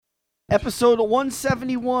Episode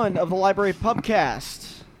 171 of the Library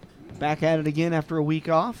Pubcast. Back at it again after a week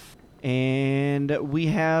off. And we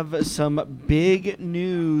have some big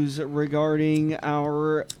news regarding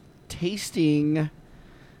our tasting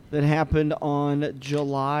that happened on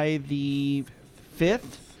July the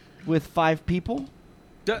 5th with 5 people.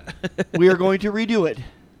 We are going to redo it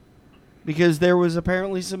because there was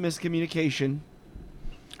apparently some miscommunication.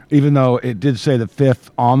 Even though it did say the 5th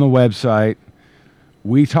on the website,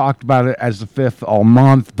 we talked about it as the 5th all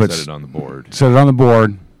month, but set it on the board. Set it on the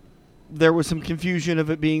board. There was some confusion of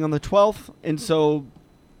it being on the 12th, and so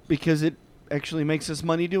because it actually makes us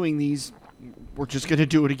money doing these, we're just going to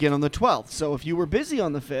do it again on the 12th. So if you were busy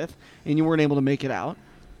on the 5th and you weren't able to make it out,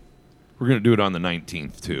 we're going to do it on the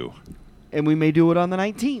 19th, too. And we may do it on the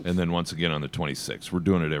 19th. And then once again on the 26th. We're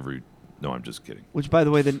doing it every... No, I'm just kidding. Which, by the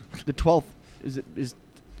way, the 12th is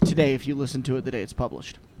today if you listen to it the day it's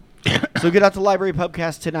published. So get out to Library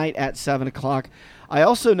Pubcast tonight at 7 o'clock. I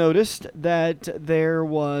also noticed that there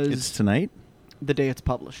was... It's tonight? The day it's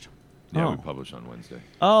published. Yeah, Oh. we publish on Wednesday.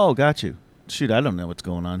 Oh, got you. Shoot, I don't know what's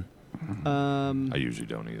going on. I usually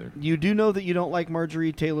don't either. You do know that you don't like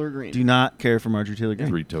Marjorie Taylor Greene. Do not care for Marjorie Taylor Greene.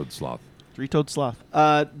 Three-toed sloth. Three-toed sloth.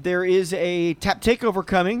 There is a tap takeover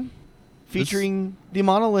coming featuring the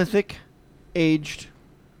monolithic aged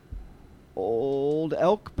old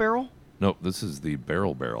elk barrel. Nope, this is the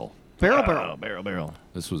barrel. Barrel. Barrel.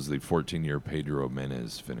 This was the 14-year Pedro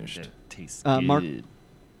Menez finished. It tastes Mark, good.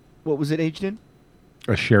 what was it aged in?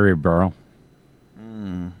 A sherry barrel.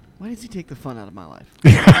 Why does he take the fun out of my life?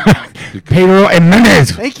 Pedro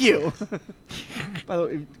Menez. Thank you. By the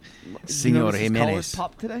way, did you Senor notice his Jimenez. collar's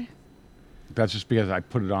popped today? That's just because I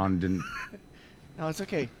put it on. Didn't. No, it's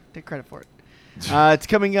okay. Take credit for it. It's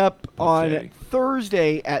coming up on Buffet.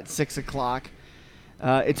 Thursday at 6 o'clock.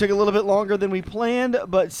 It took a little bit longer than we planned,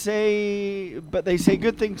 but they say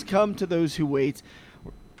good things come to those who wait.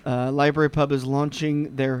 Library Pub is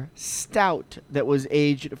launching their stout that was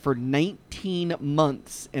aged for 19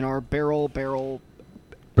 months in our barrel. Barrel.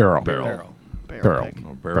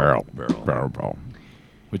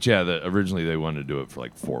 But yeah, originally they wanted to do it for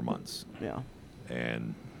like 4 months. Yeah.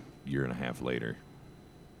 And a year and a half later.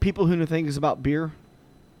 People who know things about beer,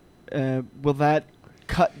 will that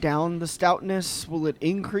cut down the stoutness? Will it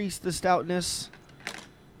increase the stoutness?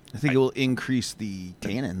 I think it will increase the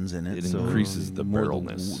tannins in it. It so increases the more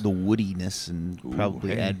barrelness. the woodiness, and Ooh,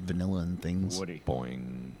 probably hey. add vanilla and things. Woody.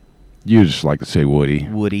 Boing. You just like to say Woody.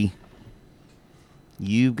 Woody.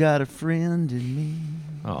 You've got a friend in me.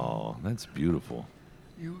 Oh, that's beautiful.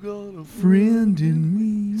 You got a Friend in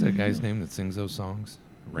me. Is that guy's name that sings those songs?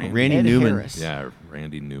 Randy Ed Newman. Harris. Yeah,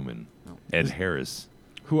 Randy Newman. Ed Harris.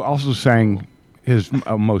 Who also sang his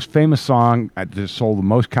most famous song that sold the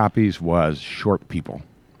most copies was "Short People."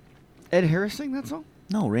 Ed Harris sang that song?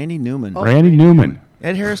 No, Randy Newman. Oh. Randy Newman.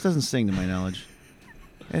 Ed Harris doesn't sing, to my knowledge.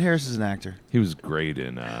 Ed Harris is an actor. He was great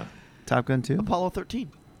in Top Gun 2. Apollo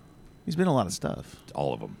 13. He's been in a lot of stuff.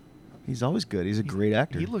 all of them. He's always good. He's a great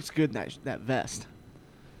actor. He looks good in that vest.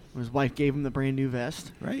 When his wife gave him the brand new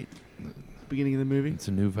vest Right. at the beginning of the movie. It's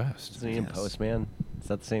a new vest. Isn't he in Yes. Postman? Is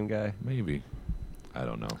that the same guy? Maybe. I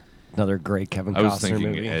don't know. Another great Kevin Costner I was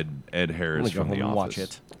thinking movie. Ed I'm Harris gonna go from home The and Office. watch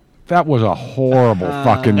it. That was a horrible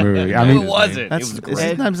fucking movie. I It mean, was. That's It was his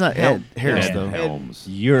great. name's not Ed Harris Ed though. Helms.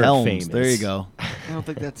 You're Helms. famous. There you go. I don't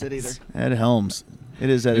think that's it either. Ed Helms. It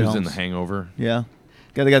is Ed He was Helms. in The Hangover. Yeah.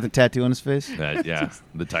 Guy that got the tattoo on his face.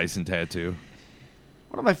 The Tyson tattoo.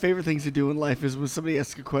 One of my favorite things to do in life is when somebody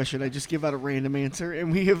asks a question, I just give out a random answer,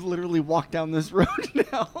 and we have literally walked down this road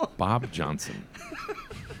now. Bob Johnson.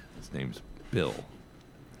 His name's Bill.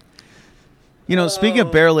 You know, speaking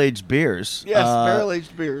of barrel-aged beers. Yes,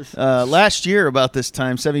 barrel-aged beers. Last year, about this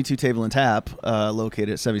time, 72 Table and Tap, located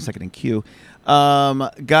at 72nd and Q,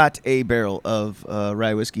 got a barrel of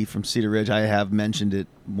rye whiskey from Cedar Ridge. I have mentioned it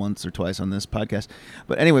once or twice on this podcast.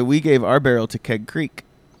 But anyway, we gave our barrel to Keg Creek.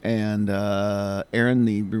 And Aaron,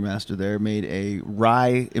 the brewmaster there, made a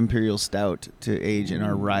rye imperial stout to age in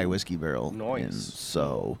our rye whiskey barrel. Nice. And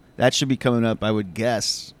so that should be coming up, I would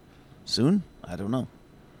guess, soon. I don't know.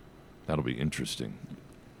 That'll be interesting.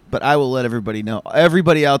 But I will let everybody know.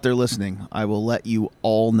 Everybody out there listening, I will let you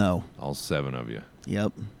all know. All 7 of you.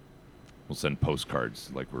 Yep. We'll send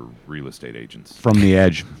postcards like we're real estate agents. from the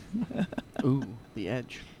edge. Ooh, the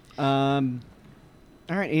edge. All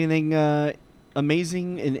right, anything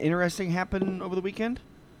amazing and interesting happen over the weekend?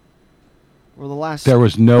 Or the last... There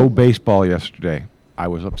was no baseball yesterday. I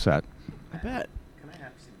was upset. I bet.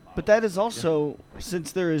 But that is also,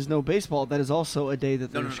 since there is no baseball, that is also a day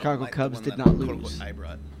that the Chicago Cubs did not lose.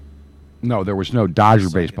 No, there was no Dodger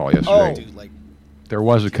baseball yesterday. There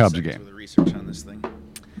was a Cubs game. Research on this thing.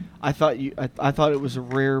 I thought I thought it was a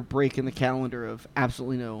rare break in the calendar of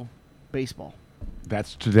absolutely no baseball.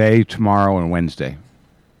 That's today, tomorrow, and Wednesday.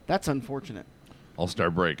 That's unfortunate. All-Star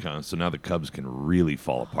break, huh? So now the Cubs can really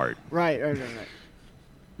fall apart. Right.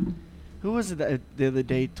 Who was it that the other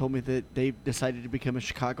day told me that they decided to become a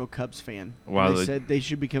Chicago Cubs fan? Wow, They said they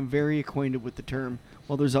should become very acquainted with the term,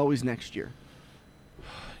 well, there's always next year.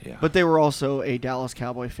 Yeah. But they were also a Dallas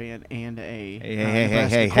Cowboy fan and a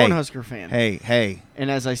Hey, Cornhusker fan. Hey.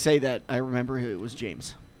 And as I say that, I remember who it was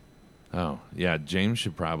James. Oh, yeah, James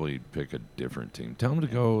should probably pick a different team. Tell him to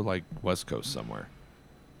go, like, West Coast somewhere.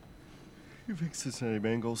 You think Cincinnati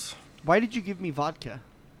Bengals? Why did you give me vodka?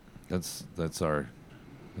 That's our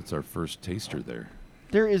first taster there.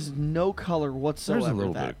 There is no color whatsoever. There's a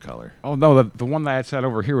little that. bit of color. Oh, no, the one that I said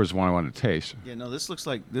over here was the one I wanted to taste. Yeah, no, this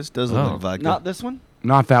does look like vodka. Not this one?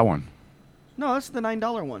 Not that one. No, that's the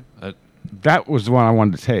 $9 one. That was the one I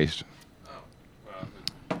wanted to taste.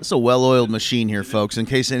 It's a well-oiled machine here, folks, in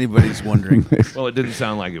case anybody's wondering. Well, it didn't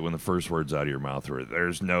sound like it when the first words out of your mouth were,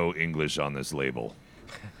 "There's no English on this label."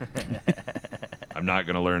 I'm not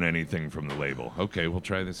going to learn anything from the label. Okay, we'll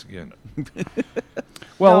try this again.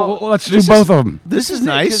 Well, No, let's do both of them. This is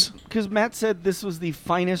nice. Because Matt said this was the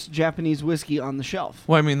finest Japanese whiskey on the shelf.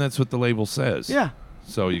 Well, I mean, that's what the label says. Yeah.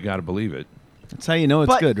 So you got to believe it. That's how you know it's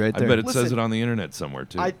But- good, right I there. bet it says Listen, it on the internet somewhere,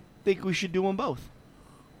 too. I think we should do them both.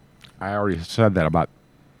 I already said that about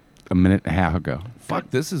a minute and a half ago.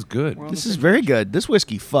 Fuck, this is good. We're on This the is same very page. good. This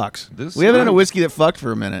whiskey fucks. This- We haven't had a I'm- whiskey that fucked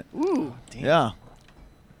for a minute. Ooh. Yeah.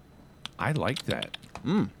 I like that.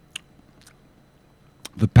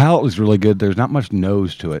 The palate is really good. There's not much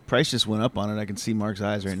nose to it. Price just went up on it. I can see Mark's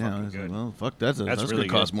eyes right now. He's like, well, fuck, that's That's going really to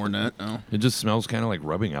cost good. more than that. Oh. It just smells kind of like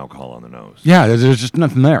rubbing alcohol on the nose. Yeah, there's just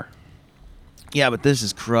nothing there. Yeah, but this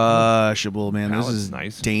is crushable, man. This Palate's is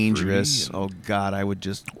nice and dangerous. fruity Oh, God, I would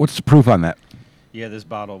just... What's the proof on that? Yeah, this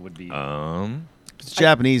bottle would be. If it's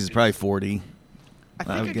Japanese, it's probably 40. I think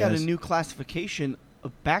I I, would got a guess. new classification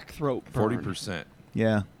of back throat burn. 40%.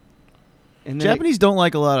 Yeah. And then Japanese don't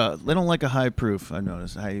like they don't like a high proof, I've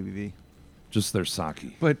noticed, high ABV. Just their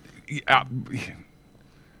sake. But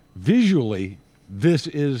visually, this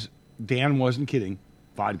is, Dan wasn't kidding,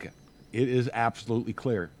 vodka. It is absolutely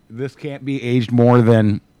clear. This can't be aged more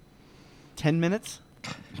than 10 minutes?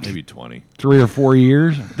 Maybe 20. 3 or 4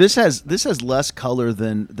 years. This has less color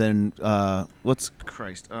than what's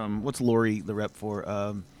Lori the rep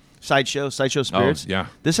for Sideshow Spirits. yeah.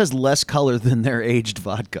 This has less color than their aged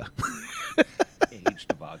vodka.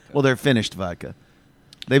 aged vodka. Well, they're finished vodka.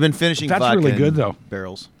 They've been finishing That's vodka really good, in though.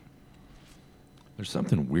 barrels. There's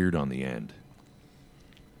something weird on the end.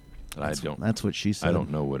 That That's what she said. I don't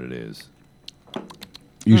know what it is.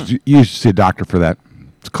 You used to see a doctor for that.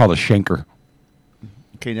 It's called a shanker.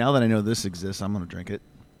 Okay, now that I know this exists, I'm going to drink it.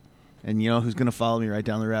 And you know who's going to follow me right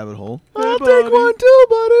down the rabbit hole? Hey, I'll buddy. take one too,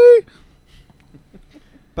 buddy.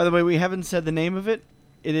 By the way, we haven't said the name of it.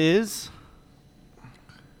 It is,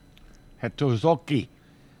 Hatozaki.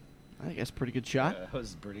 I think that's a pretty good shot. That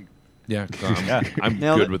was pretty. Yeah, I'm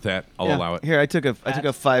Nailed good it. with that. I'll Yeah. allow it. Here, I took a That's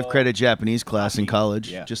 5-credit Japanese class in coffee.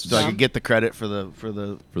 college Yeah. just so I could get the credit for the For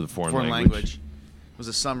the foreign foreign language. language. It was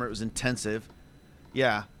a summer. It was intensive.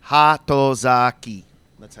 Yeah, Hatozaki.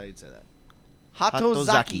 That's how you'd say that.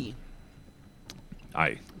 Hatozaki.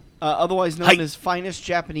 Aye. Otherwise known Hi. as finest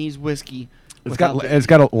Japanese whiskey. It's without got the- it's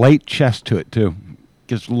got a light chest to it too.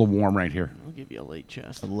 Gets a little warm right here. I'll give you a late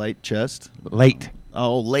chest. A light chest. Late.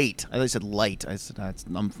 Oh, late. I thought you said light. I said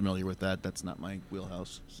I'm familiar with that. That's not my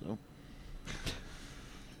wheelhouse. So.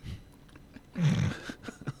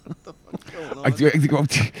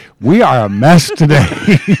 We are a mess today.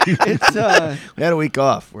 It's We had a week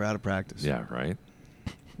off. We're out of practice. Yeah, right?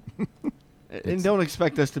 and don't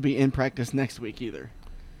expect us to be in practice next week either.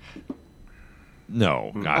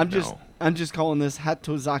 No, God, I'm just calling this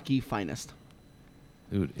Hatozaki finest.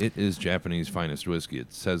 Dude, it is Japanese finest whiskey.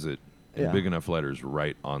 It says it in Yeah. big enough letters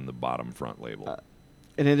right on the bottom front label.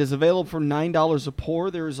 And it is available for $9 a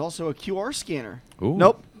pour. There is also a QR scanner. Ooh.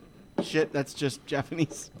 Nope. Shit, that's just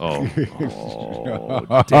Japanese. Oh,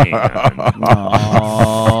 damn.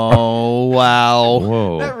 Oh, wow.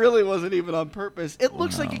 Whoa. That really wasn't even on purpose. It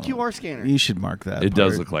looks like a QR scanner. You should mark that. It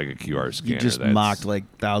does part. look like a QR scanner. You just That's- mocked like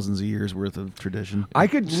thousands of years worth of tradition. I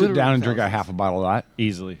could sit Literally down and drink a thousands. half a bottle of that.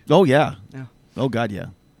 Easily. Oh yeah. Yeah. Oh god, yeah.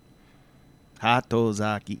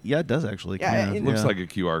 Hatozaki. Yeah, it does actually. Yeah, kinda, it Looks yeah. like a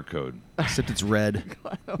QR code. Except it's red.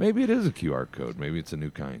 Maybe it is a QR code. Maybe it's a new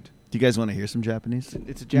kind. Do you guys want to hear some Japanese?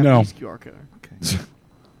 It's a Japanese QR code. Okay.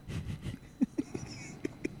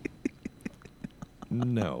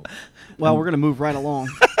 No. Well, we're going to move right along.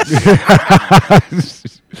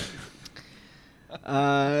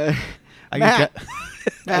 I Matt. can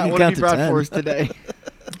Matt, can what have count you to brought 10. for us today?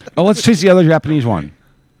 Oh, let's taste the other Japanese one.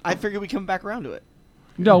 I figured we come back around to it.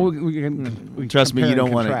 No, we Trust me, compare you don't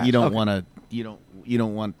and want to. contrast. You don't Okay. want to. You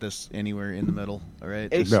don't want this anywhere in the middle. All right.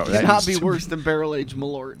 It No, cannot that's- be worse than barrel aged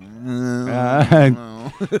Malort.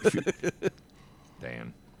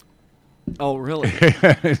 Dan. Oh, really?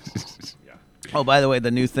 Oh, by the way,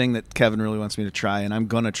 the new thing that Kevin really wants me to try, and I'm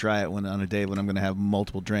gonna try it on a day when I'm gonna have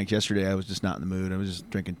multiple drinks. Yesterday, I was just not in the mood. I was just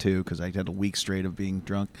drinking 2 because I had a week straight of being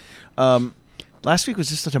drunk. Last week was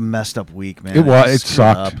just such a messed up week, man. It was. I It screwed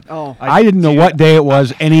sucked. up. Oh, I didn't know Dude, what day it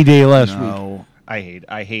was any day last week. No. I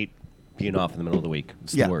hate being off in the middle of the week.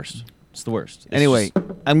 It's Yeah. the worst. It's the worst. It's Anyway, just-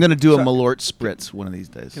 I'm gonna do a So- Malort spritz one of these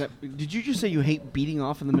days. did you just say you hate beating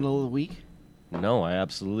off in the middle of the week? no, I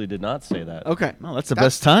absolutely did not say that. Okay. No, that's the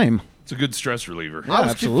best time. It's a good stress reliever. I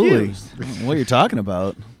was absolutely. confused. I don't know what you're talking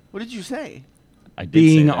about? What did you say? I did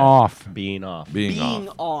Being say that. off. Being off. Being Being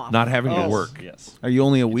off. off. Not having Oh. to work. Yes. Are you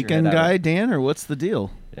only a your weekend head out of guy, it. Dan, or what's the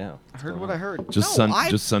deal? Yeah. I heard what I heard. Just No,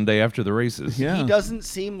 just Sunday after the races. Yeah. He doesn't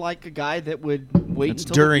seem like a guy that would wait It's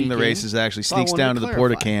until during the weekend, races. Actually, so I sneaks wanted down to the clarify.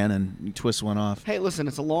 porta can and twists one off. Hey, listen,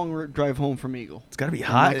 it's a long drive home from Eagle. It's got to be And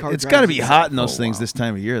hot. my car It's drives got to be itself. hot in those Oh, things wow. this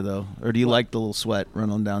time of year, though. Or do you like the little sweat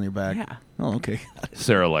running down your back? Yeah. Oh, okay.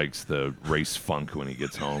 Sarah likes the race funk when he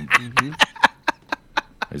gets home. Mm-hmm.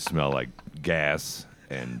 I smell like gas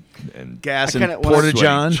and Gas I and kinda- when I- porta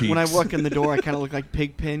john. Sweaty When I cheeks. walk in the door, I kind of look like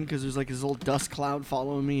Pigpen because there's like this little dust cloud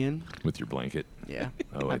following me in. with your blanket. Yeah.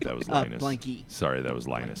 Oh wait, that was Uh, Linus. blankie. Sorry, that was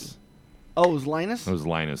Linus. Oh, it was Linus? That was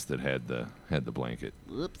Linus that had the blanket.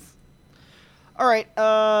 Whoops. All right.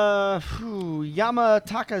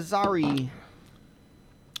 Yamatakazari.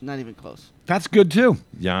 Not even close. That's good too.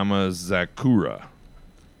 Yamazakura.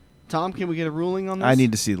 Tom, can we get a ruling on this? I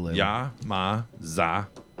need to see the label. Yamazakura.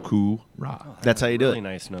 That's how you do Really it.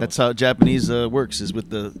 nice note. That's how Japanese works. Is with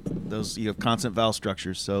those you have consonant vowel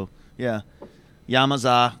structures. So yeah,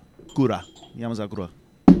 Yamazakura. Yamazakura.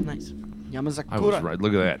 Nice. I Yamazakura. was right.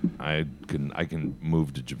 Look at that. I can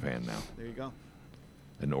move to Japan now There you go.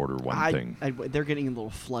 and order one thing. They're getting a little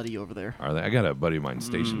floody over there. Are they? I got a buddy of mine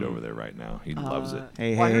stationed over there right now. He loves it.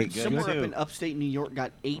 Hey, Well, I hey, heard good. somewhere Good. up in upstate New York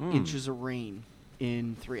got 8 inches of rain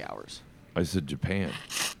in 3 hours. I said Japan.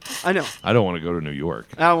 I know. I don't want to go to New York.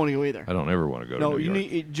 I don't want to go either. I don't ever want to go No, to New you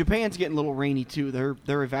York. need, Japan's getting a little rainy too.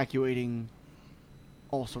 They're evacuating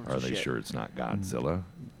all sorts Are of they shit. sure it's not Godzilla?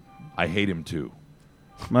 I hate him too.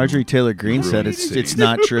 Marjorie Taylor Greene said Ruined it's cities.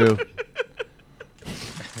 not true.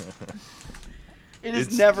 It is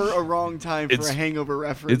It's- never a wrong time for it's- a hangover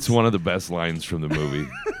reference. It's one of the best lines from the movie.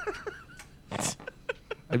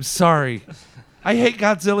 I'm sorry. I hate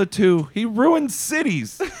Godzilla too. He ruined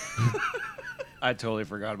cities. I totally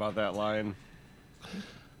forgot about that line.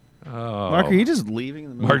 Oh. Mark, are you just leaving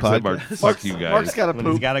the Mark said, Mark, podcast? fuck you guys. Mark's got to When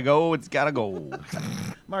it's poop. gotta go, it's gotta go.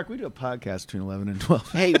 Mark, we do a podcast between 11 and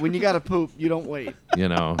 12. Hey, when you got to poop, you don't wait. You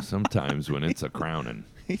know, sometimes when it's a crowning,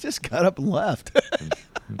 He just got up and left.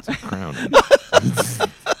 it's a crowning.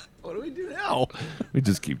 What do we do now? We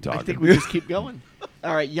just keep I talking. think we just keep going.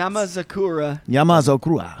 All right, Yamazakura,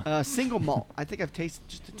 Yamazakura. single malt. I think I've tasted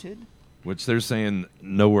just a tid. Which they're saying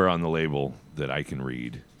nowhere on the label that I can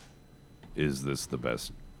read is this the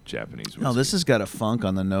best Japanese whiskey. No, this has got a funk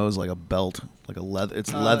on the nose like a belt, like a leather.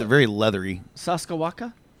 It's leather, very leathery.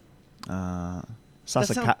 Saskawaka?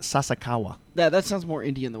 Sasakawa. That sounds more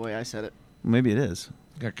Indian the way I said it. Maybe it is.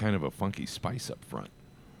 got kind of a funky spice up front.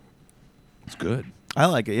 It's good. I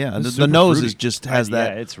like it. Yeah, It's the super nose fruity. is just has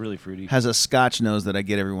that. Yeah, it's really fruity. Has a Scotch nose that I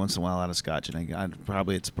get every once in a while out of Scotch, and I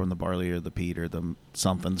probably it's from the barley or the peat or the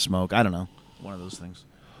something smoke. I don't know, one of those things.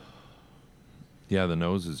 Yeah, the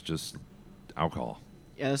nose is just alcohol.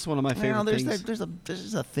 Yeah, that's one of my favorite things.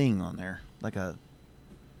 There's a thing on there like a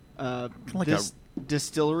like This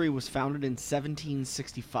distillery was founded in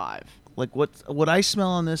 1765. like what I smell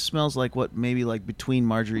on this smells like what maybe like between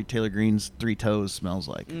Marjorie Taylor Greene's Three Toes smells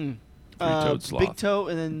like. Three-toed sloth. Big toe,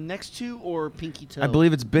 and then next two or pinky toe. I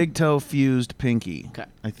believe it's Big Toe fused Pinky. Okay.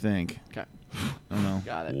 I think. Okay, I don't know.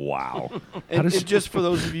 got it. Wow. And, does and she- just for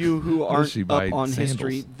those of you who How does aren't she up buy on sandals?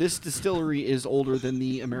 history, this distillery is older than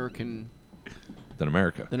the American. Than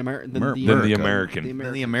America. Than Mer- the, Than the America. American. The In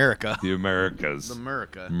American. the America. The Americas. The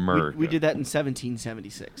America. America. We did that in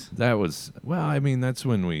 1776. That was I mean, that's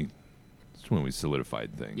when we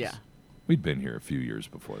solidified things. Yeah. We'd been here a few years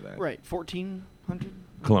before that. Right, 1400.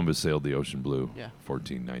 Columbus sailed the ocean blue. Yeah.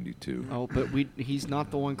 1492. Oh, but he's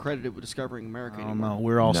not the one credited with discovering America Oh anymore. no,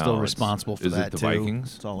 we're all No, still it's- responsible for is it that the too.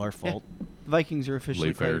 Vikings? It's all our fault. The Vikings are officially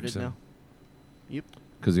Leif credited Erikson. now. Yep,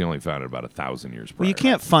 Because he only found it about 1,000 years prior. Well, you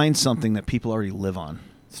can't find something that people already live on.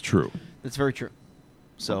 It's true. that's very true.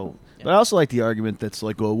 So But I also like the argument that's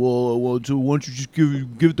like, oh, well, so why don't you just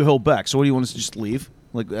give it the hell back? So what do you want us to just leave?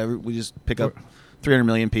 Like we just pick up 300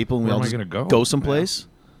 million people and we Where all am I just gonna go someplace?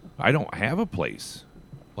 I don't have a place.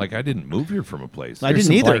 Like, I didn't move here from a place. I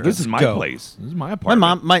didn't either. This is my Go. place. This is my My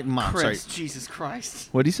apartment. mom. Sorry. Chris, Jesus Christ.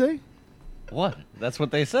 What did he say? What? That's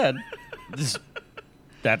what they said.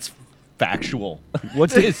 That's factual.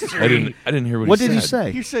 What did I didn't hear what, What he did he said.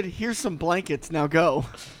 say? He said, "Here's some blankets. Now go."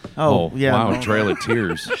 Oh, yeah. Wow, no. Trail of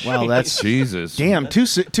Tears. Wow, that's Jesus. damn too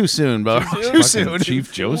soon, Bo. Too Fucking soon.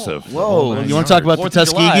 Chief Joseph. Whoa, Oh, you want to talk about the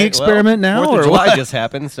Tuskegee experiment now, 4th or of July what? just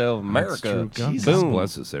happened, so America. Jesus Boom.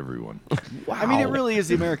 bless us, everyone. I mean, it really is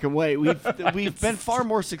the American way. We've been far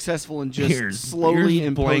more successful in just Here's slowly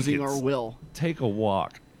imposing blankets. our will. Take a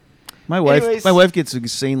walk. My wife Anyways. gets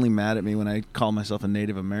insanely mad at me when I call myself a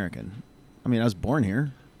Native American. I mean, I was born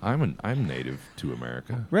here. I'm native to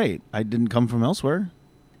America. Right. I didn't come from elsewhere.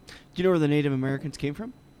 Do you know where the Native Americans came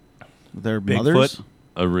from? Their Bigfoot? mothers.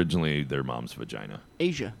 Originally, their mom's vagina.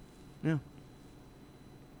 Asia. Yeah.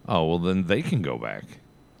 Oh, well, then they can go back.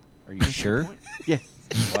 Are you sure? Yeah.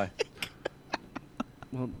 Why?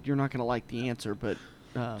 Well, you're not going to like the answer, but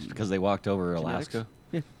Because they walked over genetics? Alaska?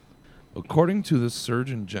 Yeah. According to the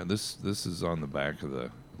Surgeon General, this is on the back of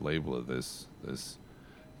the label of this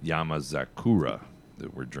Yamazakura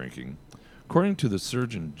that we're drinking. According to the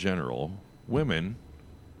Surgeon General, women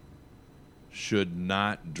should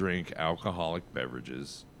not drink alcoholic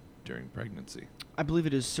beverages during pregnancy. I believe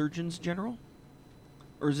it is Surgeons General,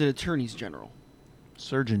 or is it Attorneys General?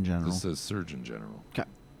 Surgeon General. This says Surgeon General. Okay.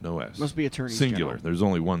 No S. Must be Attorneys Singular. General. There's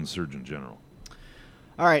only one Surgeon General.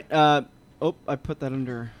 All right. I put that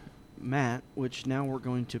under Matt, which now we're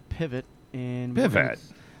going to pivot and we're gonna- Pivot.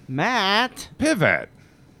 Matt. Pivot.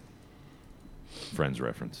 Friends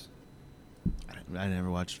reference. I never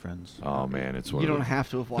watched Friends. Oh man, it's one You of don't the, have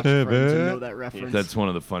to have watched Friends and know that reference. That's one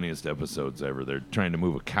of the funniest episodes ever. They're trying to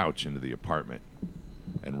move a couch into the apartment,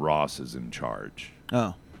 and Ross is in charge.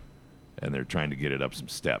 Oh. And they're trying to get it up some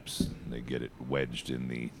steps. And they get it wedged in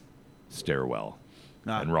the stairwell.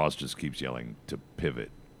 Ah. And Ross just keeps yelling to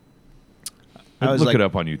pivot. I was Look like- it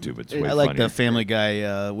up on YouTube. It's way I like funnier. the Family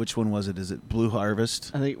Guy. Which one was it? Is it Blue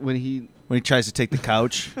Harvest? I think when he Tries to take the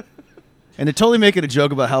couch. And they're totally making a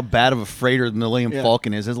joke about how bad of a freighter the Millennium Yeah.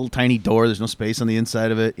 Falcon is. There's a little tiny door. There's no space on the inside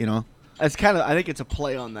of it, you know? it's kind of I think it's a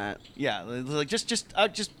play on that. Yeah. Like, just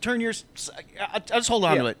turn yours. I'll just hold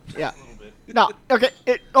on to it. Yeah. No. Okay.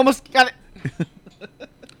 It almost got it.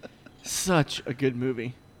 Such a good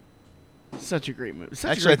movie. Such a great movie. Such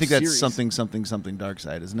a Actually, great I think that's series. something Dark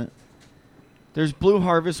Side, isn't it? There's Blue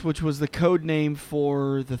Harvest, which was the code name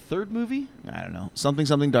for the third movie. I don't know.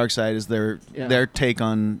 Something Dark Side is their take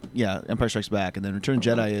on Empire Strikes Back, and then Return of the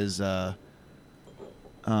Jedi is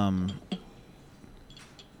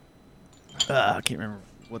I can't remember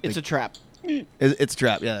what It's a trap. it's a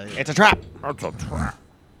trap. Yeah, It's a trap. That's a trap.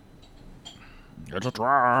 it's a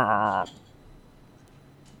trap.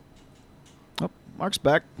 Oh, Mark's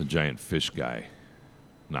back. The giant fish guy.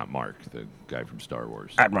 Not Mark, the guy from Star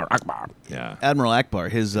Wars. Admiral Akbar. Yeah. Admiral Akbar.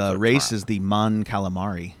 His a race trap. is the Mon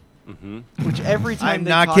Calamari. Which every time I'm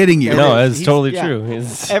they not talk- kidding you. No, it's he's- totally yeah. true.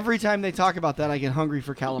 It's- Every time they talk about that, I get hungry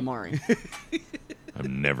for calamari.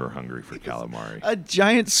 I'm never hungry for calamari. A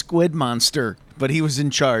giant squid monster, but he was in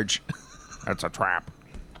charge. That's a trap.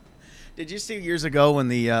 Did you see years ago when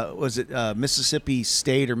the was it Mississippi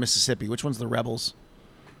State or Mississippi? Which one's the rebels?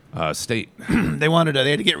 State. They wanted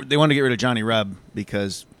to get rid of Johnny Reb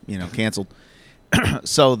because canceled.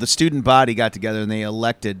 So the student body got together and they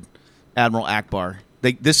elected Admiral Akbar.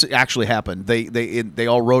 This actually happened. They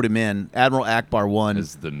all wrote him in. Admiral Akbar won.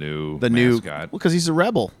 Is the new the new mascot. because he's a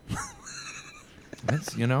rebel.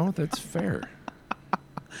 That's fair.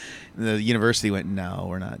 The university went, no,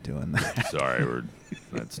 we're not doing that. Sorry,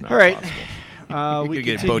 that's not All right. possible. We could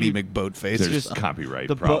get continue- Bodie McBoatface. There's just copyright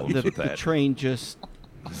the, problems the with that. train just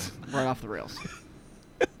right off the rails.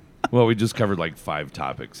 Well, we just covered like 5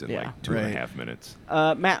 topics in Yeah. like 2.5 minutes.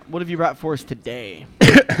 Matt, what have you brought for us today?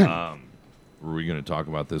 Were we going to talk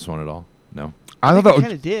about this one at all? No. I thought We that kind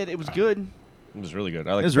was of did. It was good. It was really good.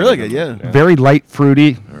 I like It was really good, yeah. very light,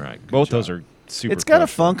 fruity. All right. good Both job. those are super. It's got a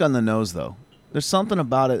questionable. funk on the nose, though. There's something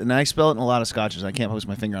about it, and I spell it in a lot of scotches. I can't post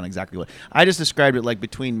my finger on exactly what. I just described it like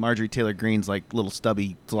between Marjorie Taylor Greene's like little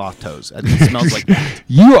stubby sloth toes. I think it smells like that.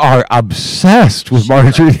 You are obsessed with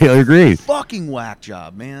Marjorie Taylor Greene. Fucking whack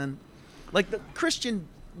job, man. Like the Christian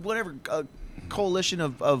whatever coalition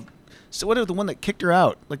of so whatever the one that kicked her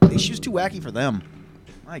out. Like she was too wacky for them.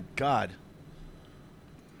 My God.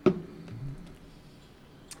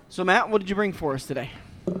 So, Matt, what did you bring for us today?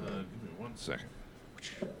 Give me 1 second.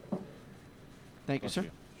 Thank you, sir.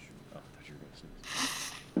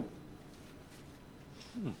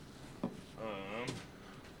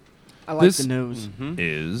 I like This the nose.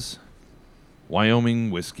 is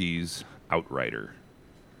Wyoming Whiskey's Outrider.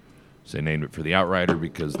 So they named it for the Outrider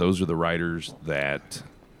because those are the riders that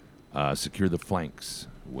secure the flanks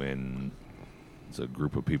when it's a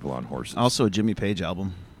group of people on horses. Also a Jimmy Page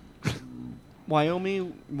album.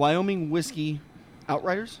 Wyoming Whiskey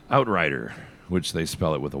Outriders? Outrider, which they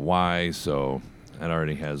spell it with a Y, so that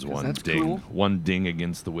already has one that's ding. cool. One ding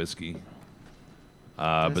against the whiskey. Did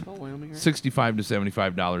I But spell Wyoming right? $65 to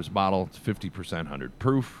 $75 a bottle. It's 50% 100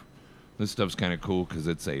 proof. This stuff's kind of cool because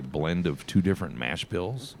it's a blend of 2 different mash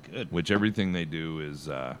bills. Good. Which everything they do is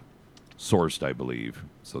sourced, I believe.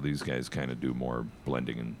 So these guys kind of do more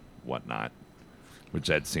blending and whatnot, which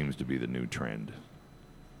that seems to be the new trend.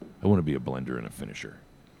 I want to be a blender and a finisher.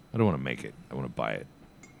 I don't want to make it. I want to buy it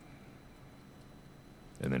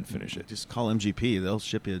and then finish it. Just call MGP. They'll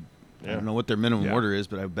ship you. I Yeah. don't know what their minimum Yeah. order is,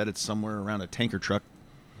 but I bet it's somewhere around a tanker truck.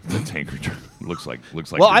 The tanker truck looks like.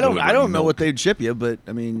 Well, they're I don't delivering know what milk. they'd ship you, but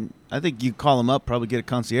I mean, I think you call them up, probably get a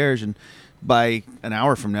concierge, and by an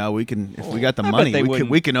hour from now, we can, if we got the I bet money, they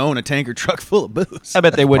we can own a tanker truck full of booze. I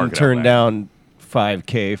bet they Park wouldn't it out turn back. down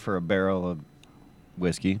 $5K for a barrel of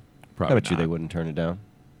whiskey. Probably I bet you they not. wouldn't turn it down.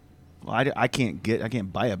 Well, I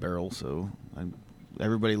can't buy a barrel, so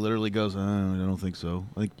everybody literally goes, I don't think so.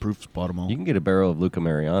 I think Proof's bought them all. You can get a barrel of Luca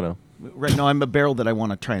Mariano. Right, no, I'm a barrel that I want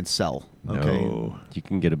to try and sell. Okay. No. You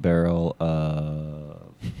can get a barrel of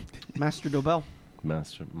Master Dobell.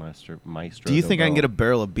 Maestro. Do you think I can Dobel. get a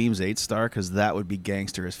barrel of Beams 8 Star? Because that would be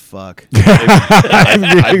gangster as fuck.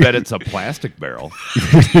 I bet it's a plastic barrel.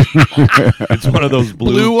 It's one of those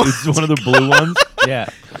blue. Blue It's one of the blue ones. Yeah.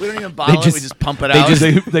 We don't even bottle it, we just- just pump it they out.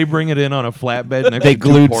 just- They bring it in on a flatbed next They to 2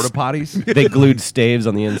 glued- porta potties They glued staves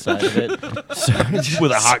on the inside of it.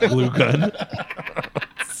 with a hot glue gun.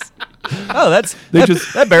 Oh,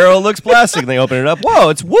 that barrel looks plastic. And they open it up. Whoa,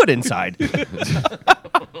 it's wood inside.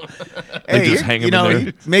 They just hang 'em in there.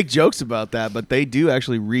 You make jokes about that, but they do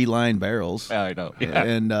actually reline barrels I know.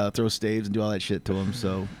 and throw staves and do all that shit to them.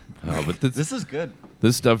 So Oh, but This is good.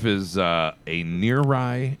 this stuff is a near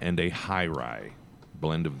rye and a high rye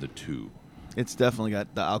blend of the 2. it's definitely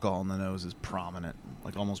got the alcohol in the nose is prominent,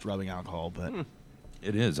 like almost rubbing alcohol. But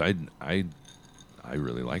It is. I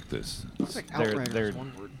really like this. Looks like They're- Outriders, they're-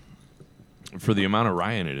 one word. For the amount of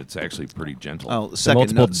rye in it, it's actually pretty gentle. oh,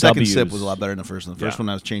 second multiple second sip Ws. was a lot better than the first one. The first Yeah. one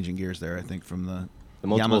I was changing gears there. I think from the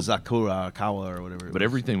multiple- Yamazakura Kawa or whatever. It But was.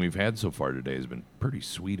 everything we've had so far today has been pretty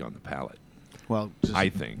sweet on the palate. well, just I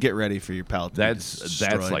think. get ready for your palate. to be That's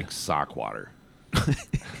destroyed. like sock water.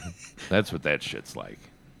 That's what that shit's like.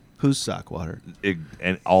 who's sock water?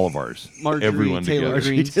 And all of ours. Marjorie Everyone Taylor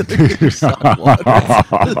together. Greene. Sock water.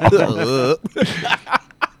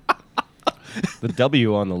 The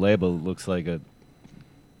W on the label looks like a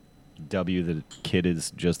W that a kid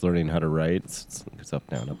is just learning how to write. It's up,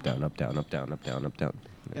 down, up, down, up, down, up, down, up, down, up, down.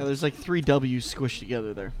 Yeah, there's like 3 W's squished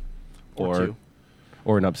together there. Or 2.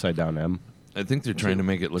 Or an upside down M. I think they're trying to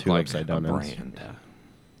make it look Two like upside a down M's. brand.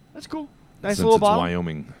 That's cool. Nice Since little it's bottle.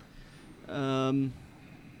 Wyoming. Um,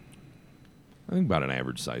 I think about an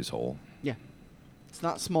average size hole. yeah. It's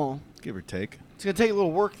not small. Give or take. It's going to take a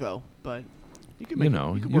little work, though, but you can make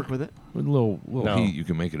know, you can you- work with it. With a little No. heat, you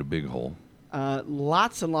can make it a big hole.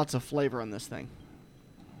 Lots and lots of flavor on this thing.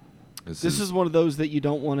 This This is one of those that you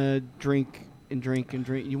don't want to drink and drink and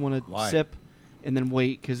drink. You want to Why? sip and then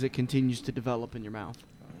wait because it continues to develop in your mouth.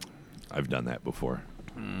 I've done that before.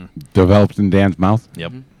 Developed in Dan's mouth.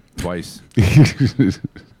 Yep. Twice.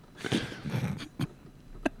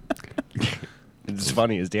 It's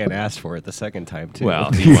funny as Dan asked for it the second time too.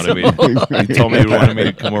 Well, he wanted me. He told me he wanted me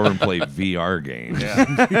to come over and play VR games.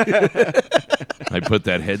 I put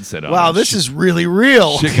that headset on. Wow, and this is really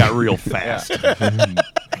real. shit got real fast.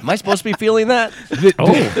 am I supposed to be feeling that?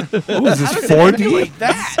 Oh, is this 4D? Like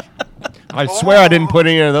that. I swear I didn't put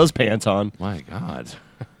any of those pants on. My God.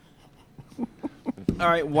 All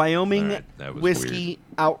right, Wyoming All right, that was Whiskey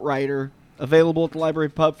Outrider, available at the Library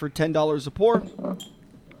Pub for $10 a pour.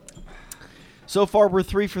 So far, we're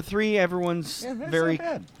 3 for 3. Everyone's Yeah, that's very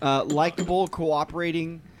not bad. likable,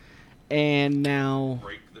 cooperating, and now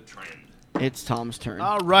Break the trend. it's Tom's turn.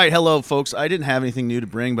 All right, hello, folks. I didn't have anything new to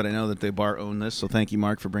bring, but I know that the bar owned this, so thank you,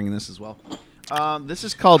 Mark, for bringing this as well. This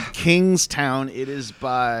is called Kingstown. It is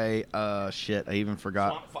by shit. I even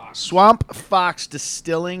forgot. Swamp Fox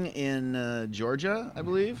Distilling in Georgia, I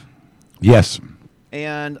believe. Yes.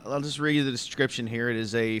 And I'll just read you the description here. It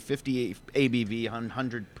is a 50 ABV,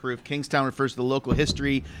 100 proof. Kingstown refers to the local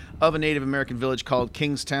history of a Native American village called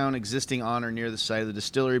Kingstown, existing on or near the site of the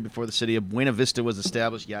distillery before the city of Buena Vista was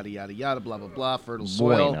established, yada, yada, yada, blah, blah, blah, fertile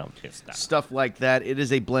soil, Buena Vista. stuff like that. It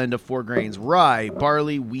is a blend of 4 grains, rye,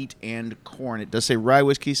 barley, wheat, and corn. It does say rye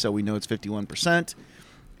whiskey, so we know it's 51%.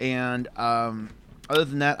 And other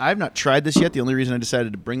than that, I've not tried this yet. The only reason I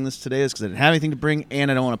decided to bring this today is because I didn't have anything to bring, and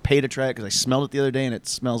I don't want to pay to try it because I smelled it the other day, and it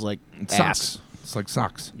smells like ass. Socks. It's like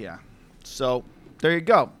socks. Yeah. So there you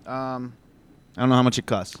go. I don't know how much it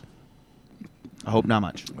costs. I hope not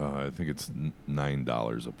much. I think it's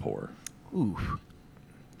 $9 a pour. Ooh.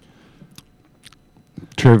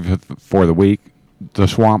 Trivia for the week: the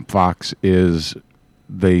Swamp Fox is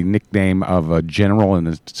the nickname of a general in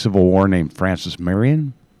the Civil War named Francis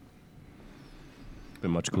Marion,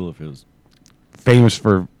 Been much cooler if it was. famous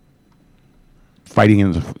for fighting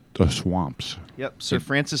in the swamps. Yep. Sir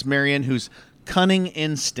Francis Marion, whose cunning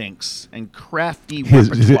instincts and crafty His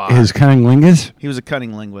repertoire. cunning lingus. He was a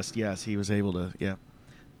cunning linguist. Yes, he was able to. Yeah.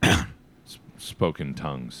 Spoken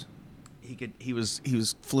tongues. He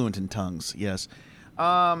was fluent in tongues. Yes.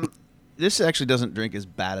 This actually doesn't drink as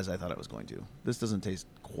bad as I thought it was going to. This doesn't taste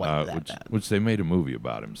quite that bad. Which they made a movie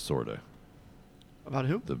about him, sorta. About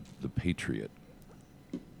who? The Patriot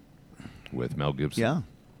with Mel Gibson. Yeah.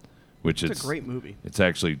 Which It's a great movie. It's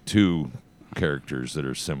actually 2 characters that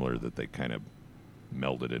are similar that they kind of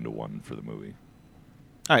melded into one for the movie.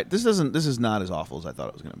 All right. This is not as awful as I thought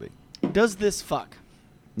it was going to be. Does this fuck?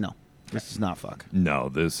 No. This is not fuck. No,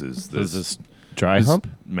 this is This dry this hump?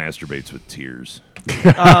 masturbates with tears. This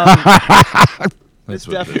That's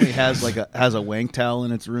what definitely has has a wank towel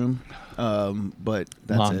in its room. But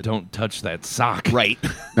that's Mom, it. don't touch that sock. Right.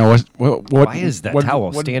 Now, what? Why is that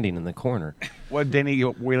towel what, standing in the corner? What did Danny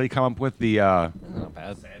Whaley come up with? The Not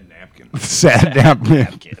bad. Sad napkin. sad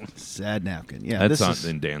napkin. Sad napkin. Yeah. That's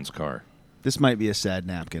in Dan's car. This might be a sad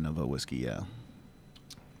napkin of a whiskey. Yeah.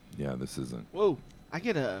 Yeah, this isn't. Whoa! I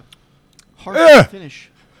get a hard finish.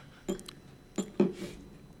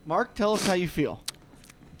 Mark, tell us how you feel.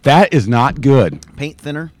 That is not good. Paint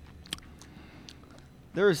thinner.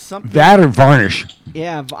 There is something. That or varnish.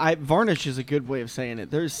 Yeah, varnish is a good way of saying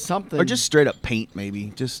it. There's something. Or just straight up paint,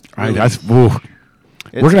 maybe. Just. Right, really- that's. Ooh.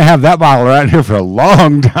 It's- We're gonna have that bottle around here for a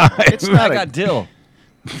long time. It's I not a got dill.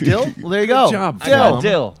 dill. Well, there you go. job, I got Flum.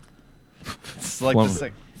 dill. It's like Flum, the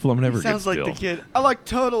sec- Flum never Sounds gets like dill. the kid. I like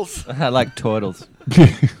turtles. I like turtles.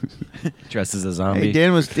 Dressed as a zombie. Hey,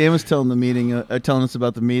 Dan was telling the meeting, telling us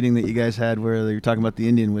about the meeting that you guys had where you were talking about the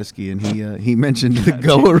Indian whiskey, and he mentioned the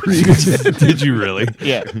Goa region. Did you really?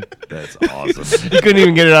 Yeah. That's awesome. He couldn't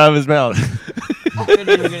even get it out of his mouth. Couldn't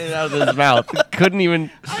even get it out of his mouth. Couldn't even.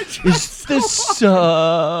 Is this?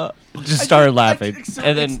 Just started laughing, so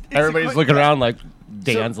and then it's everybody's like- looking around like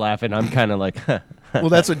Dan's laughing. I'm kind of like. Well,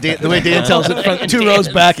 that's what the way Dan tells it. From 2 rows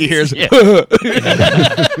back, he hears. Yeah.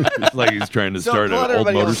 It's like he's trying to start to let an old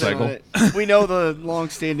everybody else in on motorcycle. it, we know the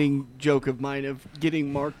long-standing joke of mine of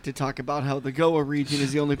getting Mark to talk about how the Goa region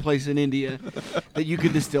is the only place in India that you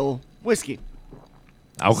could distill whiskey.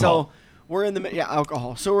 Alcohol. So we're in the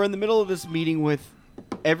alcohol. So we're in the middle of this meeting with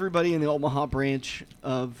everybody in the Omaha branch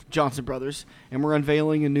of Johnson Brothers, and we're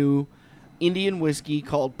unveiling a new Indian whiskey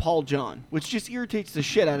called Paul John, which just irritates the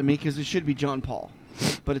shit out of me because it should be John Paul,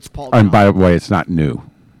 but it's Paul John. And by the way, it's not new.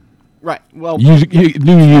 Right. Well, New to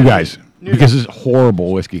you guys New because to- it's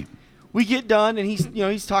horrible whiskey. we get done, and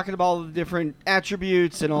he's talking about all the different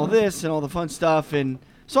attributes and all this and all the fun stuff, and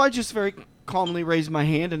so I just very calmly raised my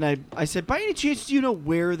hand and I said, by any chance, do you know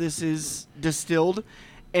where this is distilled?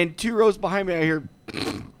 And 2 rows behind me, I hear.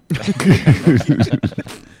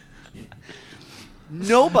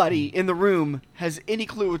 Nobody in the room has any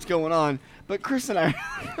clue what's going on, but Chris and I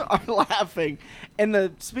are laughing, and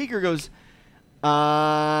the speaker goes,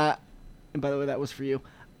 and by the way, that was for you.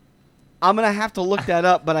 I'm gonna have to look that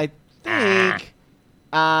up, but I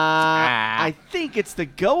think it's the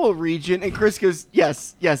Goa region. And Chris goes,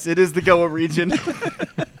 yes, it is the Goa region.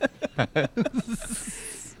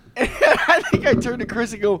 And I think I turned to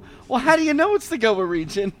Chris and go, well, how do you know it's the Goa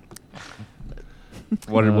region?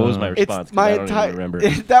 What was my response? It's my 'Cause I don't even remember.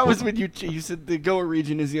 That was when you said the Goa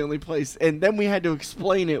region is the only place, and then we had to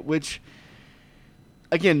explain it, which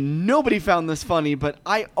again, nobody found this funny, but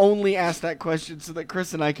I only asked that question so that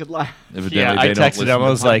Chris and I could laugh. Evidently, Yeah, I they don't texted listen him. to I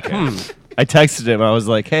was like, podcasts. I texted him. I was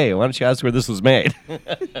like, hey, why don't you ask where this was made?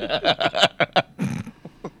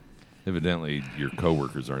 Evidently, your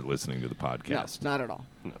coworkers aren't listening to the No, podcast. not at all.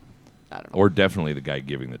 Not at all. Or definitely the guy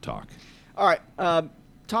giving the talk. All right,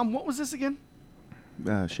 Tom, what was this again?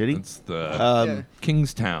 Shitty. It's the Yeah.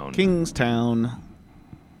 Kingstown. Kingstown.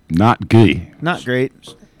 Not good. Not great.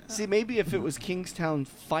 See, maybe if it was Kingstown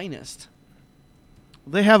Finest.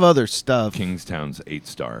 They have other stuff. Kingstown's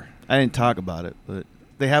 8-star. I didn't talk about it, but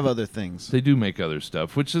they have other things. They do make other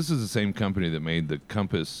stuff, which this is the same company that made the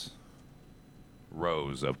Compass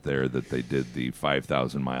Rose up there that they did the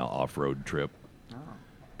 5,000-mile off-road trip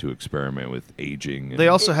to experiment with aging. And They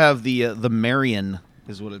also have the Marion,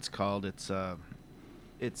 is what it's called. It's a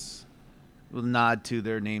nod to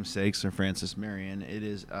their namesake, Sir Francis Marion. It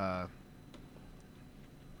is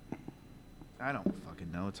I don't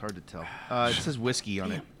fucking know. It's hard to tell. It says whiskey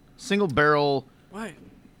on it. Single barrel What?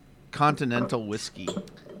 continental whiskey.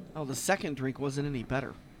 Oh, the second drink wasn't any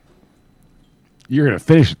better. You're going to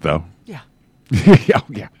finish it, though. Yeah. Oh,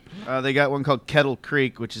 yeah. They got one called Kettle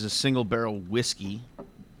Creek, which is a single barrel whiskey.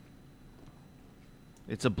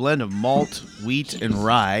 It's a blend of malt, wheat, and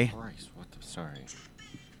rye. Christ, what the? Sorry.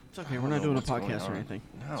 It's okay. We're not doing a podcast or anything.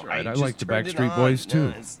 No, right. I just like the turned it Backstreet on. Boys, too. No,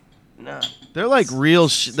 it's not. They're like real.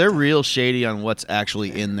 They're real shady on what's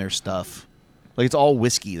actually in their stuff. Like it's all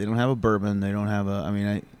whiskey. They don't have a bourbon. They don't have a. I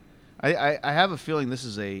mean, I have a feeling this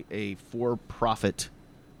is a for-profit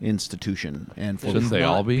institution and Shouldn't they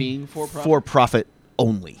all be? Being for-profit? for-profit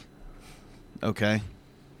only. Okay.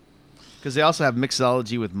 Because they also have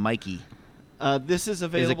mixology with Mikey. This is It's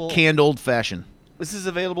available. a canned old fashioned. This is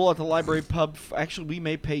available at the library pub. Actually, we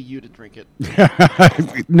may pay you to drink it.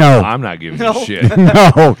 No. I'm not giving No. you shit.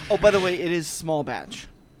 No. Oh, by the way, it is small batch.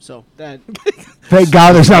 So that Thank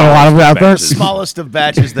God there's not a lot of it out there. Batches. Smallest of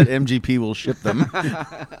batches that MGP will ship them.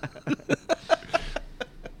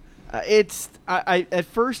 it's I at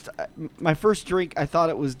first my first drink I thought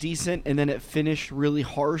it was decent and then it finished really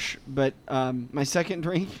harsh. But my second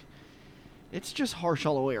drink, it's just harsh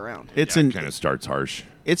all the way around. It's Yeah, in kind of starts harsh.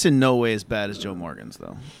 it's in no way as bad as Joe Morgan's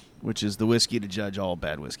though, which is the whiskey to judge all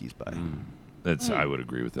bad whiskeys by. I would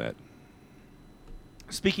agree with that.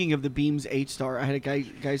 Speaking of the Beams H-Star, I had a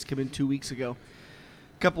guys come in 2 weeks ago.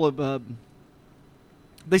 A couple of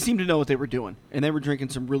they seemed to know what they were doing, and they were drinking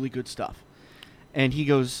some really good stuff. And he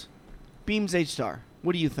goes, "Beams H-Star,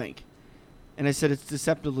 what do you think?" And I said, "It's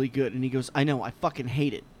deceptively good." And he goes, "I know, I fucking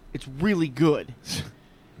hate it. It's really good.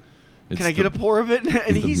 Can I get a pour of it?"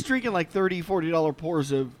 And he's drinking like $30, $40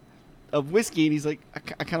 pours of whiskey, and he's like,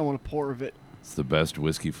 I kind of want a pour of it. It's the best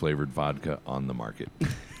whiskey-flavored vodka on the market.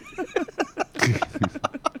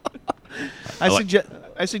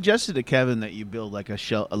 I suggested to Kevin that you build like a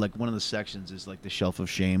shelf, like one of the sections is like the shelf of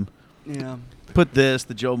shame. Yeah. Put this,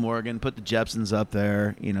 the Joe Morgan, put the Jepsons up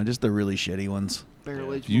there. You know, just the really shitty ones.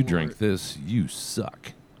 Barrel aged If you Malort. drink this, you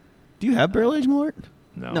suck. Do you have barrel aged Malort?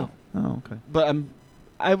 No. Oh, okay. But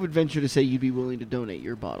I would venture to say you'd be willing to donate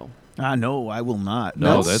your bottle. No, I will not.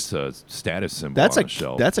 No, that's a status symbol that's on a the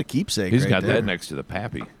shelf. that's a keepsake. He's right got there. that next to the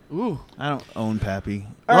Pappy. Ooh. I don't own Pappy.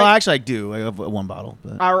 All Well, right. actually, I do. I have one bottle.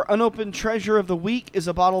 But. Our unopened treasure of the week is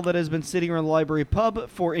a bottle that has been sitting around the library pub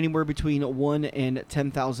for anywhere between 1 and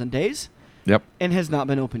 10,000 days Yep, and has not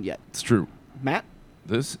been opened yet. it's true. Matt?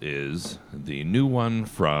 This is the new one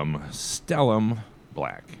from Stellum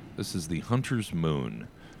Black. This is the Hunter's Moon.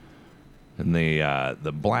 And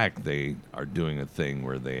the Black, they are doing a thing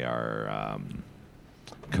where they are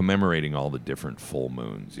commemorating all the different full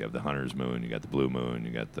moons. You have the Hunter's Moon, you got the Blue Moon,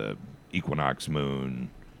 you got the Equinox Moon,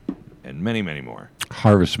 and many, many more.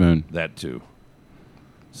 Harvest Moon. That too.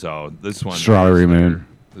 So this one, Strawberry is their- Moon.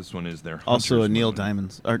 This one is their Also, Hunter's a Neil Moon.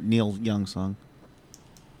 Diamond or Neil Young song.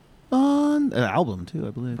 On album too,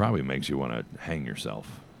 I believe. Probably makes you want to hang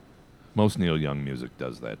yourself. Most Neil Young music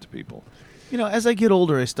does that to people. You know, as I get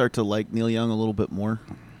older, I start to like Neil Young a little bit more.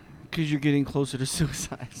 Because you're getting closer to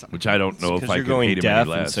suicide. Which I don't know if Because I you're can going hate him deaf,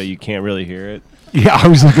 any and less. so you can't really hear it. Yeah, I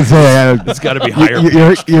was going to say. It's got to be higher.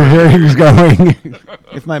 Your hearing's going.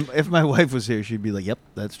 If my wife was here, she'd be like, "Yep,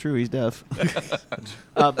 that's true. He's deaf."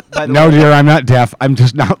 By the No, way, dear, I'm not deaf. I'm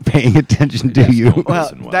just not paying attention to you. well,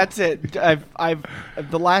 Listen well. that's it. I've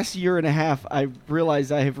the last year and a half, I've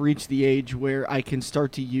realized I have reached the age where I can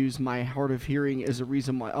start to use my hard of hearing as a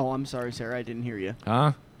reason why. Oh, I'm sorry, Sarah, I didn't hear you.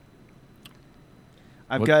 Huh?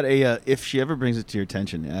 I've What- got a. If she ever brings it to your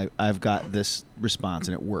attention, I've got this response,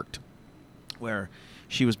 and it worked. Where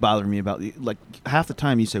she was bothering me about like half the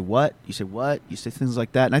time you say what, you say what, you say things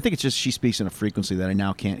like that, and I think it's just she speaks in a frequency that I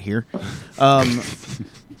now can't hear.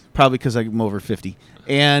 Probably because I'm over 50,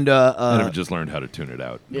 and I've just learned how to tune it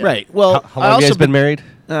out. Yeah. right. Well, How long have you guys been married?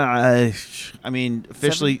 I mean,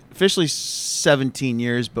 officially 17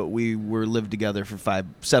 years, but we were lived together for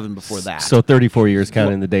 7 before that. So 34 years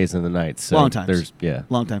counting the days and the nights. So Long times. There's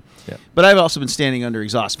long time. Yeah. But I've also been standing under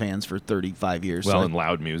exhaust fans for 35 years. Well, so and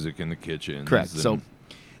loud music in the kitchen. correct. So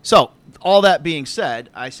So, all that being said,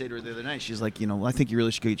 I said to her the other night, she's like, I think you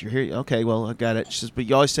really should get your hair. Okay, well, I got it. She says, but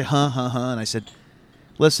you always say, huh. And I said,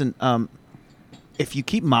 listen, if you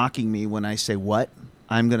keep mocking me when I say what,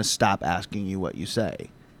 I'm going to stop asking you what you say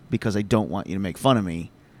because I don't want you to make fun of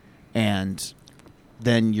me. And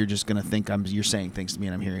then you're just going to think you're saying things to me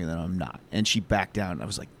and I'm hearing that I'm not. And she backed down. I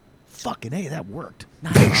was like, fucking A, that worked.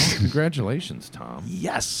 Nice. Congratulations, Tom.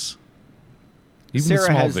 Yes. Even Sarah the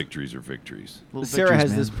small has- victories are victories. Little Sarah victories,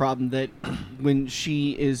 has man. this problem that when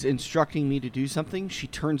she is instructing me to do something, she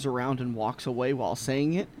turns around and walks away while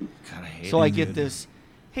saying it. God, I hate So I it. get this,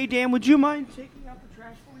 hey, Dan, would you mind taking out the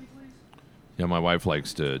trash for me, please? Yeah, my wife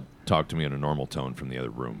likes to talk to me in a normal tone from the other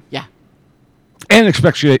room. Yeah. And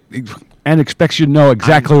expects you to know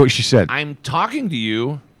exactly what she said. I'm talking to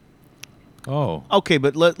you. Oh. Okay,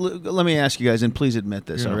 but let me ask you guys, and please admit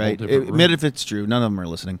this, You're all in a whole right? different Admit room. if it's true. None of them are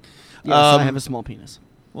listening. Yes, I have a small penis.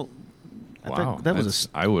 Well, I Wow. thought that was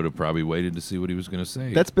I would have probably waited to see what he was going to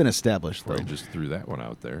say. that's been established, before though. I just threw that one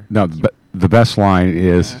out there. No, the best line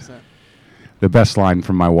is How's that? the best line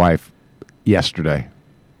from my wife yesterday.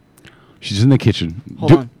 She's in the kitchen.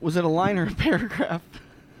 Hold on. Was it a line or a paragraph?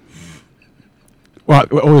 Well,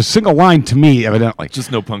 it was a single line to me, evidently.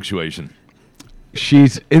 Just no punctuation.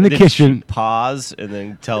 She's in the Did kitchen. she pause and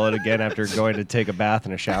then tell it again after going to take a bath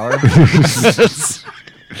and a shower?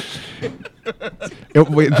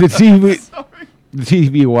 The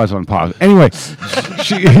TV was on pause. Anyway,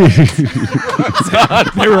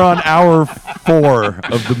 They were on hour 4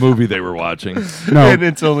 of the movie they were watching. no, And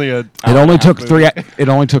it's only a. it only took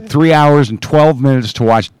 3 hours and 12 minutes to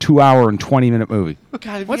watch a 2-hour and 20-minute movie. God,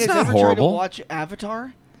 have What's you guys not ever tried to horrible? watch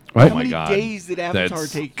Avatar? Right? How my many God. days did Avatar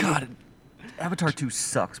That's- take? God, Avatar 2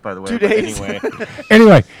 sucks, by the way. 2 but days. Anyway.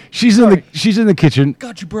 Anyway, she's in the kitchen,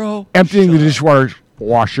 Got you, bro. emptying the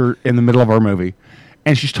dishwasher in the middle of our movie,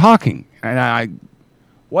 and she's talking. And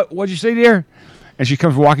what'd you say, dear? And she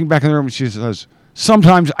comes walking back in the room and she says,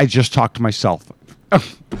 "Sometimes I just talk to myself."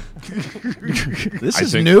 This I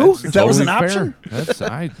is think new? that's That was an totally option? fair. That's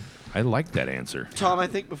I like that answer. Tom, I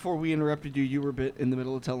think before we interrupted you, you were a bit in the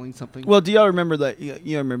middle of telling something. Well, do y'all remember that?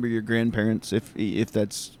 You remember your grandparents, if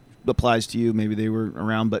that's applies to you, maybe they were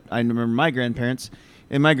around, but I remember my grandparents,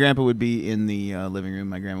 and my grandpa would be in the living room,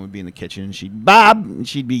 my grandma would be in the kitchen, and she'd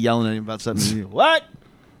be yelling at him about something. And he'd be, what?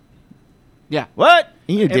 yeah. What?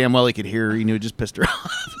 He knew damn well he could hear her. He knew it just pissed her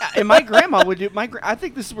off. And my grandma would do. I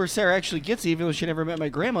think this is where Sarah actually gets it, even though she never met my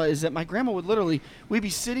grandma. Is that my grandma would literally? We'd be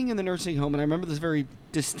sitting in the nursing home, and I remember this very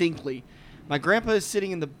distinctly. My grandpa is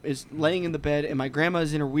laying in the bed, and my grandma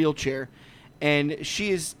is in her wheelchair, and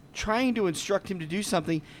she is trying to instruct him to do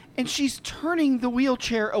something, and she's turning the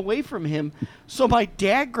wheelchair away from him. So my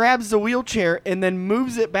dad grabs the wheelchair and then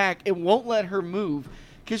moves it back and won't let her move,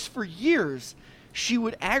 because for years she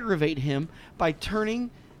would aggravate him by turning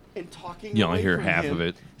and talking. You only away hear from half him of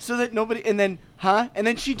it. so that nobody. And then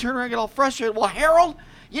she'd turn around and get all frustrated. Well, Harold,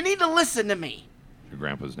 you need to listen to me. Your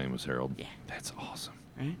grandpa's name was Harold? Yeah. That's awesome.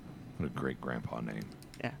 Right? What a great grandpa name.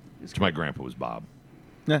 Yeah. My grandpa was Bob.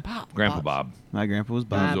 Yeah. Grandpa Bob's- Bob. My grandpa was It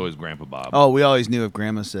Bob. was always Grandpa Bob. Oh, we always knew if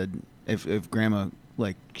grandma said, if grandma,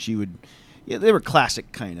 like, she would, yeah, they were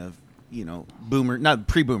classic kind of, boomer, not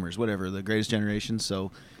pre-boomers, whatever, the greatest generation.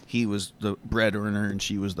 So he was the bread earner and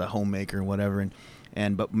she was the homemaker and whatever.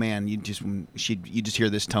 But man, you just hear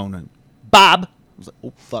this tone and Bob. I was like,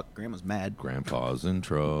 oh fuck, grandma's mad. Grandpa's in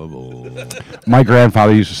trouble. My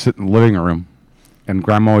grandfather used to sit in the living room, and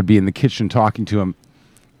Grandma would be in the kitchen talking to him,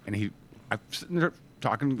 and I'm sitting there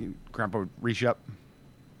talking. Grandpa would reach up,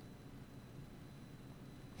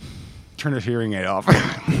 turn his hearing aid off.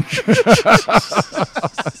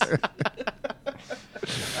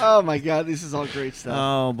 Oh my God, this is all great stuff.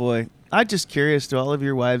 Oh boy. I'm just curious, do all of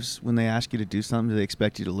your wives, when they ask you to do something, do they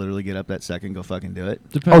expect you to literally get up that second and go fucking do it?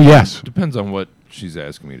 Depends yes. Depends on what she's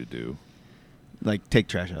asking me to do. Like, take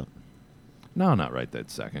trash out. No, not right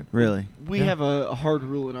that second. Really? We Yeah. have a hard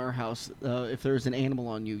rule in our house. If there's an animal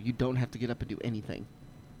on you, you don't have to get up and do anything.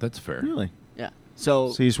 That's fair. Really? Yeah.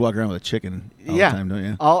 So, So you just walk around with a chicken all yeah. the time, don't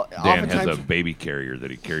you? Dan has Oftentimes a baby carrier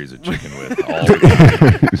that he carries a chicken with all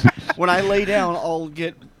the time. when I lay down, I'll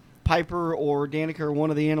get Piper or Danica or one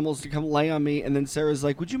of the animals to come lay on me, and then Sarah's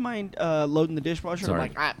like, "Would you mind loading the dishwasher?" Sorry.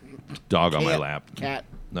 I'm like, Dog on my Can't. lap. Cat,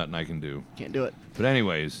 Nothing I can do. can't do it. But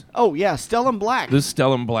anyways, Oh yeah, Stellum Black. this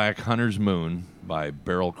Stellum Black Hunter's Moon by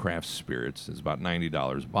Barrel Craft Spirits is about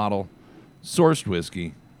 $90 a bottle. Sourced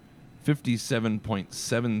whiskey,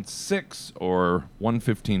 57.76 or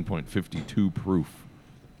 115.52 proof.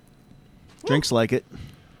 Drinks like it.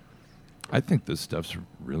 I think this stuff's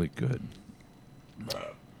really good.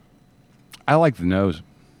 I like the nose.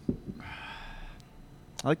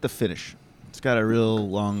 I like the finish. It's got a real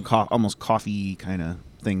long, almost coffee kind of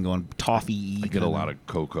thing going. Toffee. I get a lot of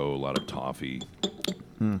cocoa, a lot of toffee.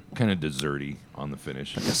 Kind of desserty on the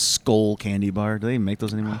finish. like a Skull candy bar. Do they even make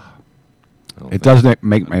those anymore? It doesn't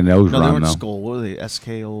make my nose No, they run weren't though. Skull. What were they?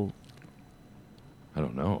 SKO. I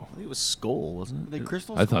don't know. I think it was Skull, wasn't it? The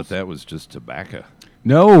crystal. I thought that was just tobacco.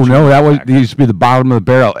 No, that was it used to be the bottom of the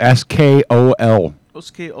barrel. SKOL.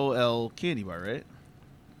 SKOL candy bar, right?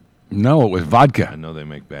 No, it was I vodka. know they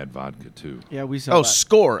make bad vodka too. Yeah, we saw Oh, that.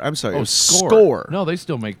 Score. I'm sorry. it was Score. Score. No, they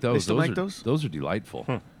still make those. They still those make are, those? Those are delightful.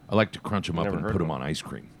 I like to crunch them up Never and heard put of them them. on ice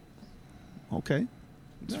cream. Okay.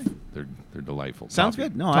 They're delightful. Sounds Toffee-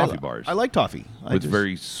 good. No, toffee I, bars. I like toffee. With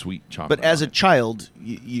very sweet chocolate. But as on a it. child,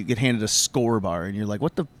 you get handed a Score bar, and you're like,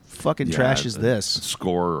 "What the fucking Yeah, trash is the this?"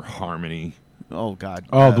 Score Harmony. Oh God.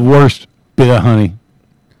 Oh, the worst bit of honey.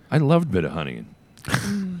 I loved Bit of Honey.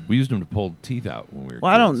 We used them to pull teeth out when we were.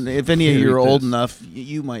 Well, I kids. don't. If any of Here, you are eat old this. enough,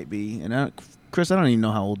 you might be. And Chris, I don't even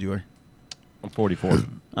know how old you are. I'm 44.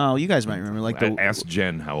 Oh, you guys might remember, like the Ask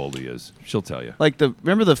Jen how old he is. She'll tell you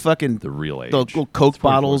remember the fucking the real age. the little Coke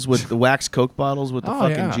bottles with the wax Coke bottles with the Oh,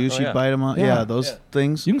 fucking yeah. juice. Oh, You yeah. bite them on. Yeah. Yeah, those Yeah.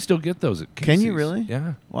 things. You can still get those at Casey's. Can you really?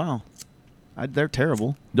 Yeah. Wow. They're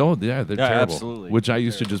terrible. No, yeah, they're Yeah, terrible. absolutely. Which I They're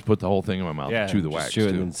used to terrible. just put the whole thing in my mouth, Yeah, and chew the just wax chew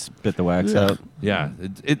it too. and spit the wax Yeah. out. Yeah,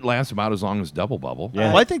 it lasts about as long as Double Bubble. Yeah.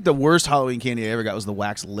 Well, I think the worst Halloween candy I ever got was the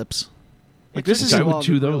wax lips. Like this took is me I a would while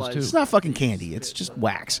chew to those, realize- too. it's not fucking candy. It's just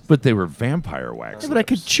wax. But they were vampire wax. Yeah, but I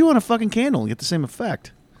could lips. chew on a fucking candle and get the same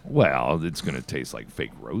effect. Well, it's going to taste like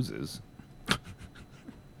fake roses.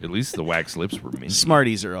 At least the wax lips were minty.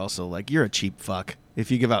 Smarties are also like you're a cheap fuck if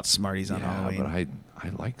you give out Smarties on Yeah, Halloween. but I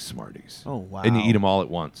like Smarties. Oh, wow. And you eat them all at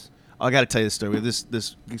once. I got to tell you the story. We have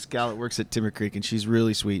this gal that works at Timber Creek, and she's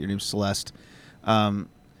really sweet. Her name's Celeste, and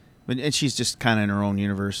she's just kind of in her own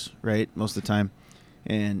universe, right, most of the time.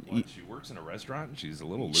 And She works in a restaurant and she's a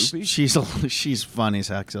little loopy? she's funny as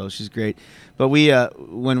heck, so she's great. But we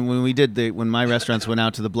when my restaurants went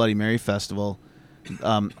out to the Bloody Mary festival,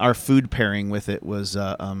 our food pairing with it was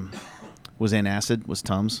antacid, was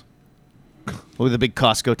Tums, with the big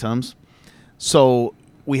Costco Tums. So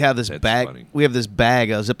we have this That's bag. funny. We have this bag,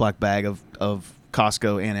 a Ziploc bag of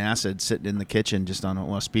Costco antacid sitting in the kitchen, just on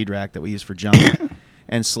a speed rack that we use for junk.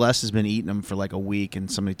 And Celeste has been eating them for like a week,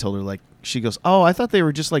 and somebody told her, like, she goes, "Oh, I thought they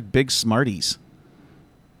were just like big Smarties."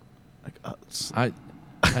 Like,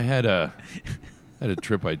 I had a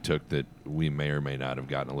trip I took that we may or may not have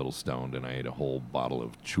gotten a little stoned, and I ate a whole bottle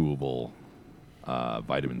of chewable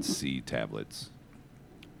vitamin C tablets.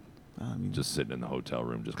 Just sitting in the hotel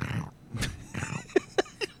room, just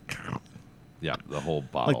yeah, the whole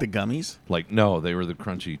bottle. like the gummies. Like no, they were the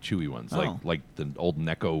crunchy, chewy ones, Oh. like the old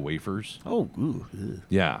Necco wafers. Oh, ooh. Ugh.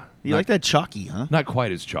 Yeah, You like that chalky, huh? Not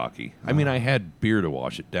quite as chalky. I mean, I had beer to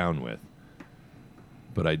wash it down with,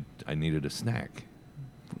 but I needed a snack.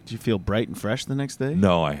 Did you feel bright and fresh the next day?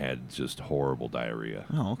 No, I had just horrible diarrhea.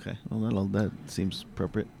 Oh, okay. Well, that seems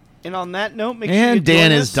appropriate. And on that note, make sure And you join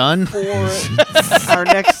Dan us is done. for our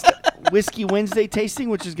next Whiskey Wednesday tasting,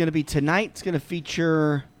 which is going to be tonight. It's going to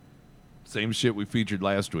feature, Same shit we featured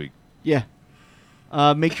last week. yeah.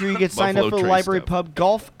 Make sure you get signed up Buffalo for the Trace Library stuff. Pub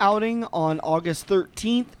golf outing on August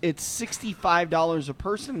 13th. It's $65 a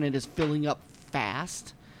person, and it is filling up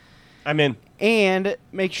fast. I'm in. And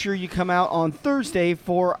make sure you come out on Thursday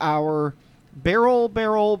for our barrel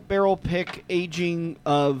pick aging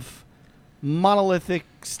of Monolithic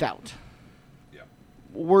Stout. Yeah.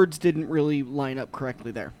 Words didn't really line up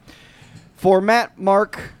correctly there. For Matt,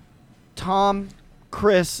 Mark, Tom,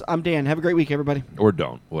 Chris, I'm Dan. Have a great week, everybody. Or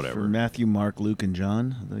don't, For whatever. Matthew, Mark, Luke, and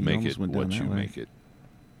John. You Make almost it went down what that you way. make it.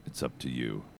 It's up to you.